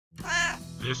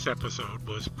This episode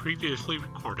was previously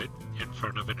recorded in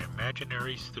front of an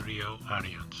imaginary studio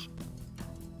audience.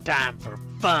 Time for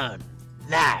fun,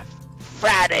 Knife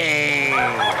Friday!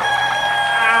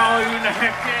 Oh, you knife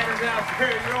chatters out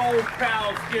there, your old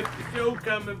pal Skip the Show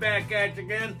coming back at you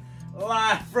again,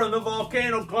 live from the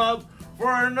Volcano Club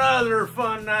for another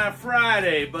fun Knife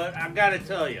Friday. But I gotta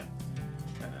tell you,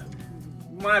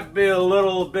 might be a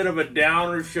little bit of a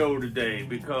downer show today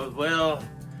because, well,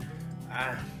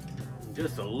 I'm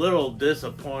just a little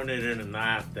disappointed in a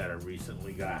knife that I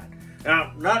recently got.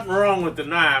 Now, nothing wrong with the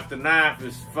knife. The knife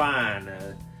is fine.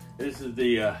 This is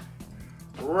the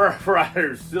Rough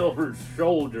Rider Silver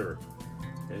Soldier.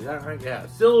 Is that right? Yeah,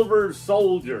 Silver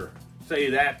Soldier. Say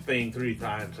that thing 3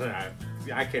 times.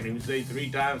 I can't even say 3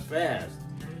 times fast.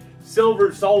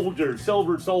 Silver Soldier,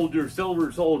 Silver Soldier,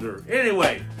 Silver Soldier.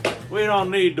 Anyway, we don't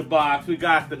need the box. We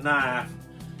got the knife.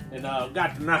 And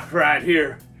got the knife right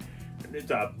here. And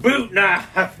it's a boot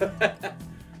knife.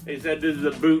 They said this is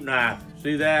a boot knife.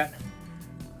 See that?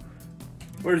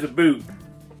 Where's the boot?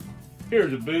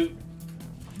 Here's a boot.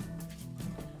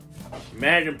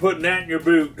 Imagine putting that in your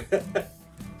boot. I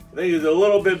think it's a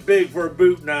little bit big for a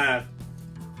boot knife.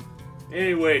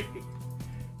 Anyway,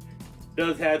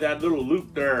 does have that little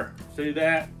loop there. See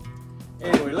that?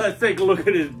 Anyway, let's take a look at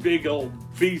this big old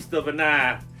beast of a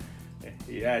knife.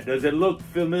 Yeah, does it look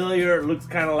familiar? It looks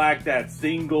kind of like that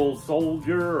Single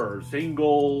Soldier or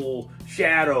Single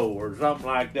Shadow or something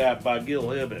like that by Gil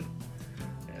Hibben.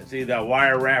 See that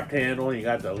wire wrapped handle? You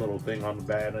got that little thing on the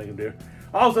back.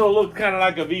 Also, it looks kind of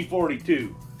like a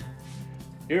V42.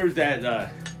 Here's that,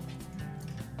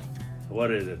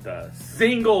 what is it?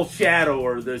 Single Shadow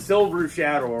or the Silver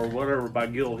Shadow or whatever by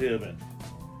Gil Hibben.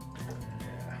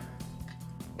 Yeah.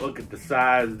 Look at the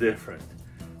size difference.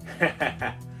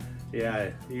 Yeah,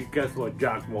 you guess what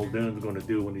Jock Muldoon's going to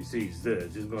do when he sees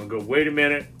this? He's going to go, wait a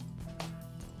minute.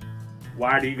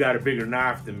 Why do you got a bigger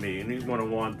knife than me? And he's going to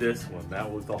want this one. That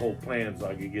was the whole plan, so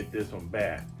I could get this one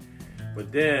back.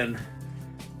 But then,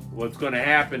 what's going to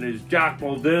happen is Jock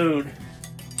Muldoon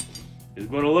is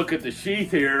going to look at the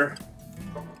sheath here.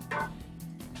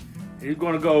 He's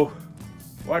going to go,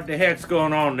 what the heck's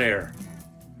going on there?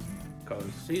 Because,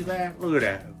 see that? Look at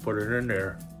that. Put it in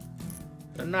there.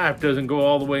 The knife doesn't go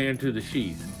all the way into the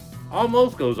sheath.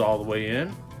 Almost goes all the way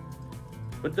in,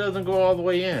 but doesn't go all the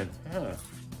way in. Huh.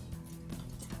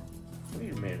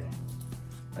 Wait a minute.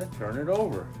 Let's turn it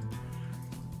over.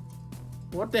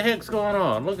 What the heck's going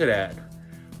on? Look at that.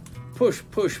 Push,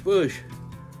 push, push.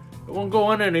 It won't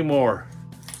go in anymore.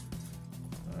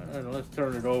 Let's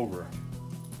turn it over.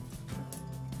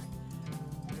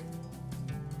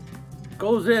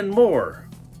 Goes in more.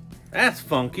 That's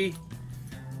funky.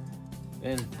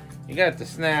 And you got the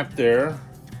snap there.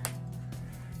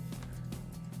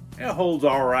 It holds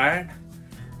all right.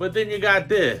 But then you got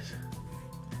this.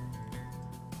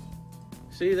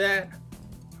 See that?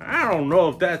 I don't know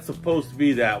if that's supposed to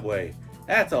be that way.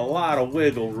 That's a lot of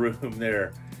wiggle room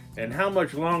there. And how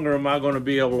much longer am I going to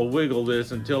be able to wiggle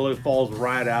this until it falls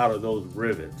right out of those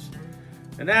rivets?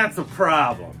 And that's a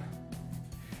problem.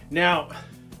 Now,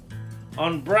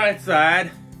 on the bright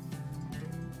side,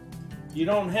 you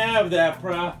don't have that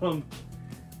problem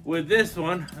with this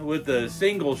one, with the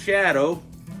Single Shadow,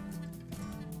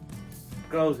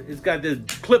 because it's got this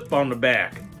clip on the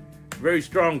back. Very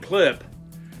strong clip.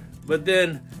 But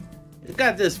then it's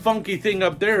got this funky thing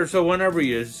up there, so whenever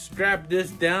you strap this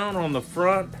down on the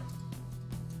front,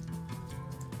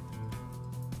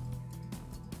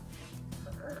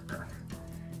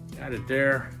 got it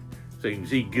there, so you can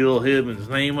see Gil Hibben's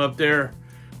name up there,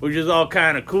 which is all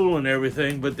kind of cool and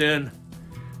everything, but then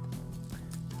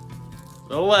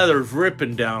the leather's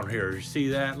ripping down here. You see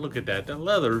that? Look at that. The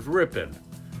leather's ripping.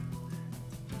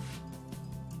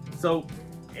 So,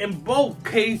 in both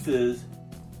cases,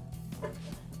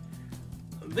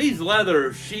 these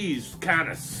leather sheaths kind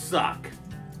of suck.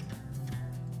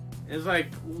 It's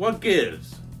like, what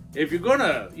gives? If you're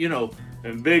gonna,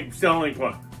 and big selling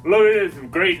point, look at this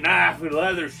great knife with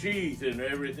leather sheath and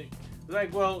everything. It's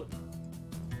like, well,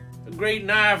 a great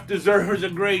knife deserves a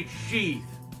great sheath.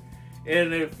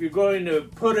 And if you're going to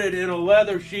put it in a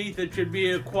leather sheath, it should be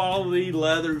a quality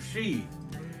leather sheath.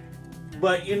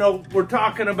 But, we're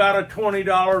talking about a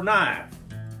 $20 knife.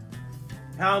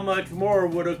 How much more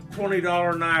would a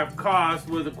 $20 knife cost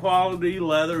with a quality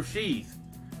leather sheath?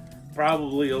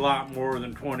 Probably a lot more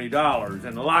than $20.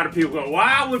 And a lot of people go, well,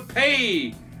 I would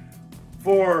pay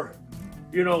for,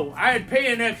 I'd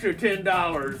pay an extra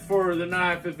 $10 for the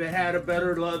knife if it had a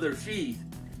better leather sheath.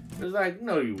 It's like,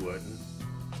 no, you wouldn't.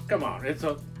 Come on, it's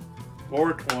a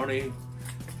 $420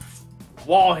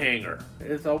 wall hanger.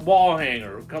 It's a wall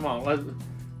hanger. Come on,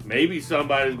 Maybe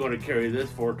somebody's going to carry this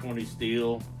 420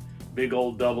 steel, big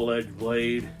old double-edged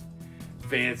blade,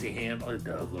 fancy handle. It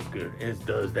does look good. It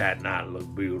does that not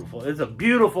look beautiful. It's a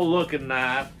beautiful looking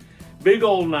knife, big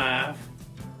old knife,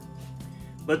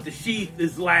 but the sheath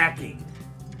is lacking.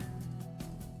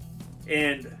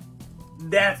 And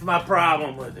that's my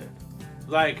problem with it.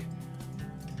 Like,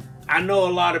 I know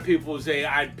a lot of people say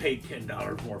I'd pay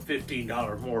 $10 more,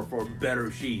 $15 more for a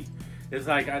better sheath. It's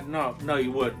like, no,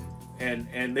 you wouldn't.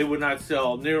 And they would not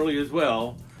sell nearly as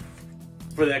well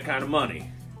for that kind of money.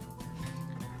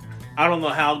 I don't know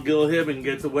how Gil Hibben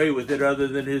gets away with it other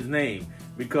than his name,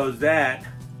 because that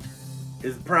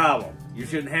is the problem. You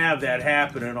shouldn't have that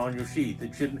happening on your sheath.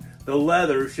 It shouldn't. The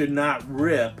leather should not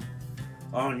rip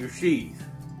on your sheath.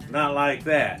 Not like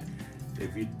that.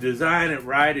 If you design it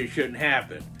right, it shouldn't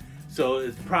happen. So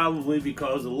it's probably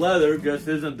because the leather just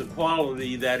isn't the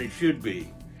quality that it should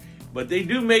be. But they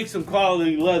do make some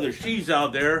quality leather sheaths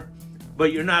out there,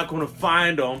 but you're not going to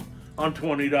find them on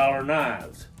 $20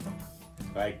 knives.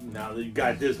 Like, now you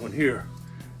got this one here.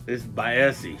 This is by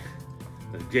Essie,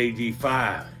 the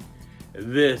JG5.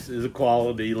 This is a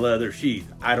quality leather sheath.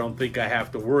 I don't think I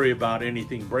have to worry about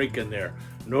anything breaking there.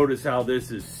 Notice how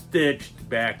this is stitched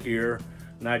back here,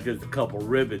 not just a couple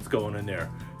rivets going in there.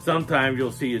 Sometimes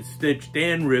you'll see it stitched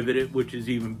and riveted, which is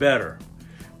even better.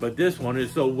 But this one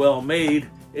is so well made,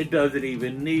 it doesn't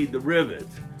even need the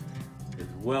rivets.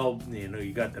 It's well,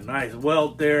 you got the nice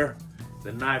welt there.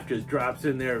 The knife just drops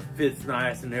in there, fits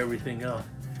nice and everything else.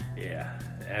 Yeah,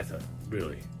 that's a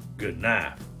really good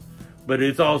knife. But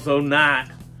it's also not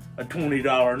a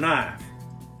 $20 knife.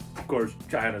 Of course,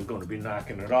 China's going to be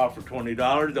knocking it off for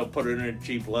 $20. They'll put it in a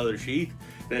cheap leather sheath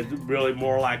that's really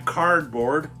more like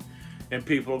cardboard. And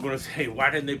people are going to say,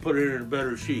 why didn't they put it in a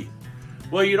better sheath?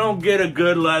 Well, you don't get a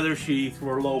good leather sheath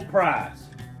for a low price.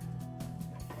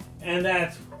 And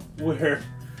that's where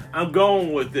I'm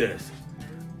going with this.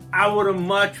 I would have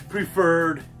much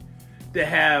preferred to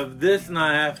have this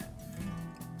knife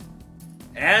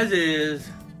as is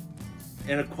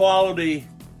in a quality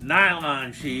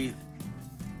nylon sheath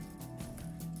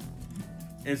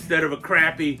instead of a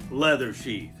crappy leather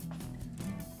sheath.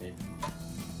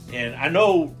 And I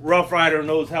know Rough Rider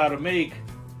knows how to make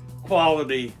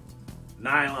quality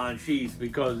nylon sheaths,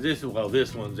 because this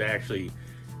one's actually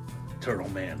Turtle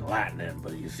Man Lightning,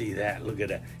 but you see that, look at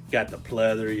that. You got the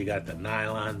pleather, you got the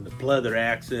nylon, the pleather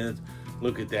accents.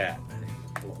 Look at that.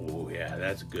 Oh yeah,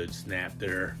 that's a good snap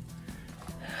there.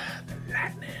 The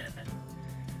Lightning.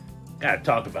 Gotta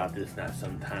talk about this now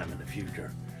sometime in the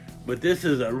future. But this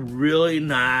is a really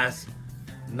nice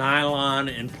nylon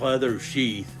and pleather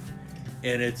sheath,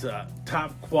 and it's a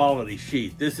top quality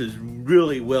sheath. This is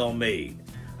really well made.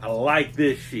 I like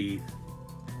this sheath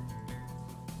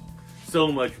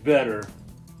so much better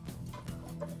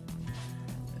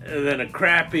than a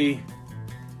crappy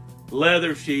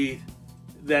leather sheath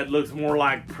that looks more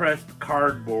like pressed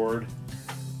cardboard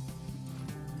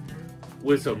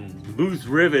with some loose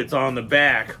rivets on the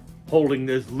back holding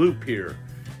this loop here.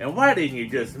 And why didn't you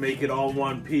just make it all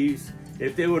one piece?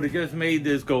 If they would have just made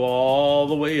this go all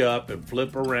the way up and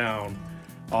flip around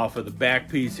off of the back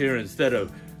piece here, instead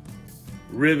of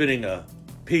riveting a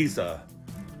piece of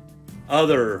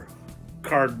other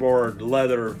cardboard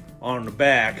leather on the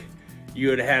back, you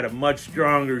would have had a much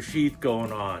stronger sheath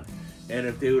going on. And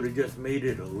if they would have just made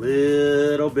it a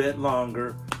little bit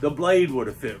longer, the blade would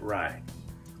have fit right.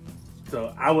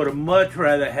 So I would have much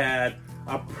rather had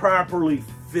a properly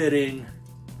fitting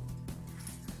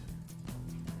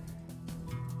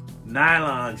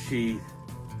nylon sheath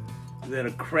than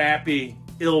a crappy,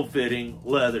 ill-fitting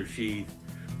leather sheath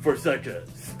for such a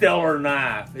stellar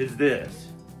knife as this.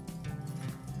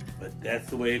 But that's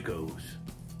the way it goes.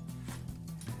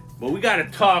 But we got to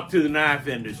talk to the knife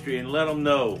industry and let them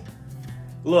know,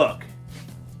 look,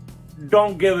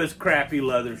 don't give us crappy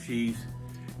leather sheaths.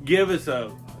 Give us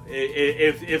a,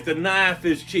 if the knife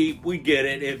is cheap, we get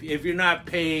it. If you're not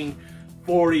paying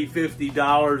 $40,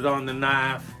 $50 on the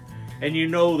knife, and you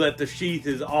know that the sheath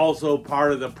is also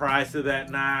part of the price of that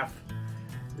knife,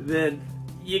 then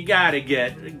you gotta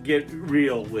get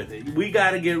real with it. We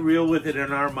gotta get real with it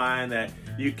in our mind that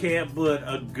you can't put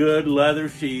a good leather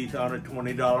sheath on a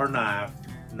 $20 knife,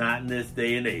 not in this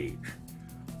day and age.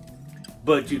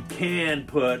 But you can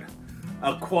put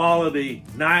a quality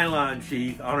nylon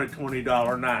sheath on a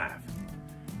 $20 knife.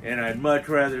 And I'd much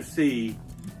rather see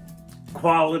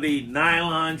quality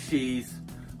nylon sheaths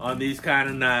on these kind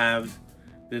of knives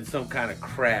than some kind of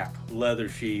crap leather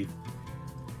sheath,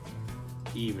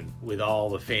 even with all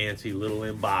the fancy little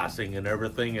embossing and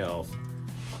everything else.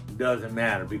 Doesn't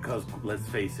matter, because let's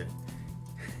face it,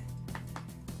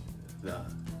 the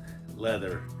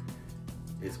leather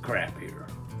is crappier.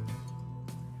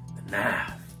 The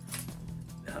knife.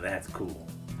 Now that's cool.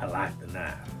 I like the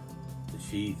knife. The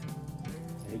sheath.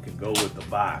 It can go with the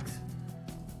box.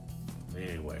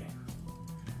 Anyway.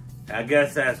 I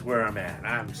guess that's where I'm at.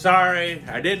 I'm sorry.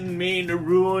 I didn't mean to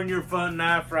ruin your Fun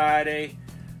Knife Friday.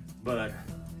 But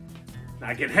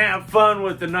I can have fun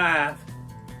with the knife.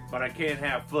 But I can't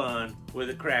have fun with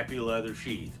a crappy leather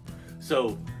sheath.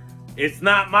 So, it's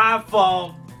not my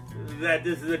fault that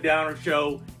this is a downer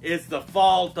show. It's the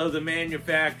fault of the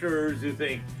manufacturers who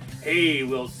think, hey,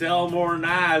 we'll sell more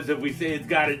knives if we say it's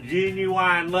got a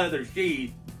genuine leather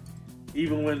sheath.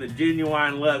 Even when the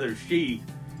genuine leather sheath,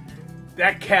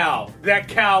 that cow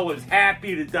was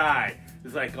happy to die.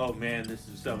 It's like, oh man, this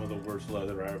is some of the worst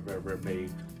leather I've ever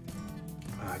made.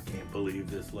 I can't believe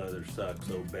this leather sucks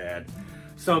so bad.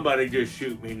 Somebody just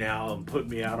shoot me now and put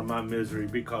me out of my misery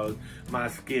because my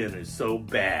skin is so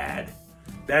bad.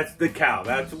 That's the cow.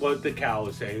 That's what the cow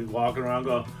was saying. He's walking around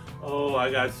going, oh,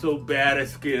 I got so bad a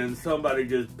skin. Somebody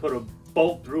just put a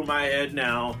bolt through my head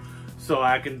now so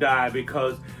I can die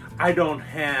because I don't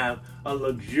have a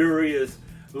luxurious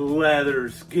leather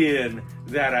skin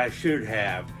that I should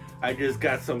have. I just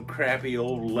got some crappy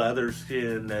old leather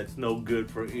skin that's no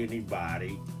good for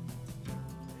anybody.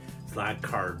 It's like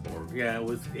cardboard. Yeah,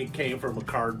 it came from a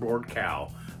cardboard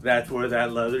cow. That's where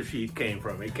that leather sheath came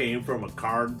from. It came from a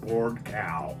cardboard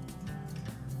cow.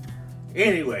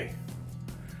 Anyway,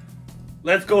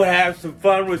 let's go have some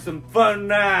fun with some fun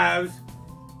knives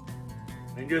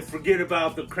and just forget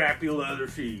about the crappy leather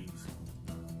sheaths.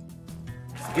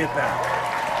 Skip out.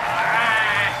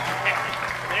 Alright,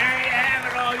 there you have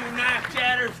it, all you knife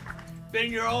chatters.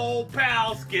 Been your old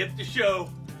pal, Skip the Show.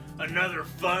 Another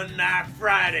Fun Knife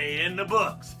Friday in the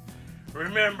books.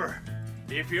 Remember,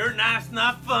 if your knife's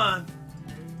not fun,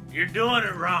 you're doing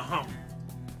it wrong.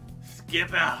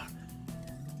 Skip out.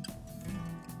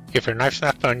 If your knife's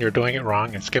not fun, you're doing it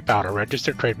wrong, and Skip out are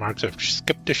registered trademarks of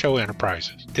Skip the Show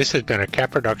Enterprises. This has been a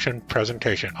Cat Production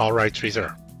presentation. All rights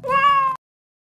reserved.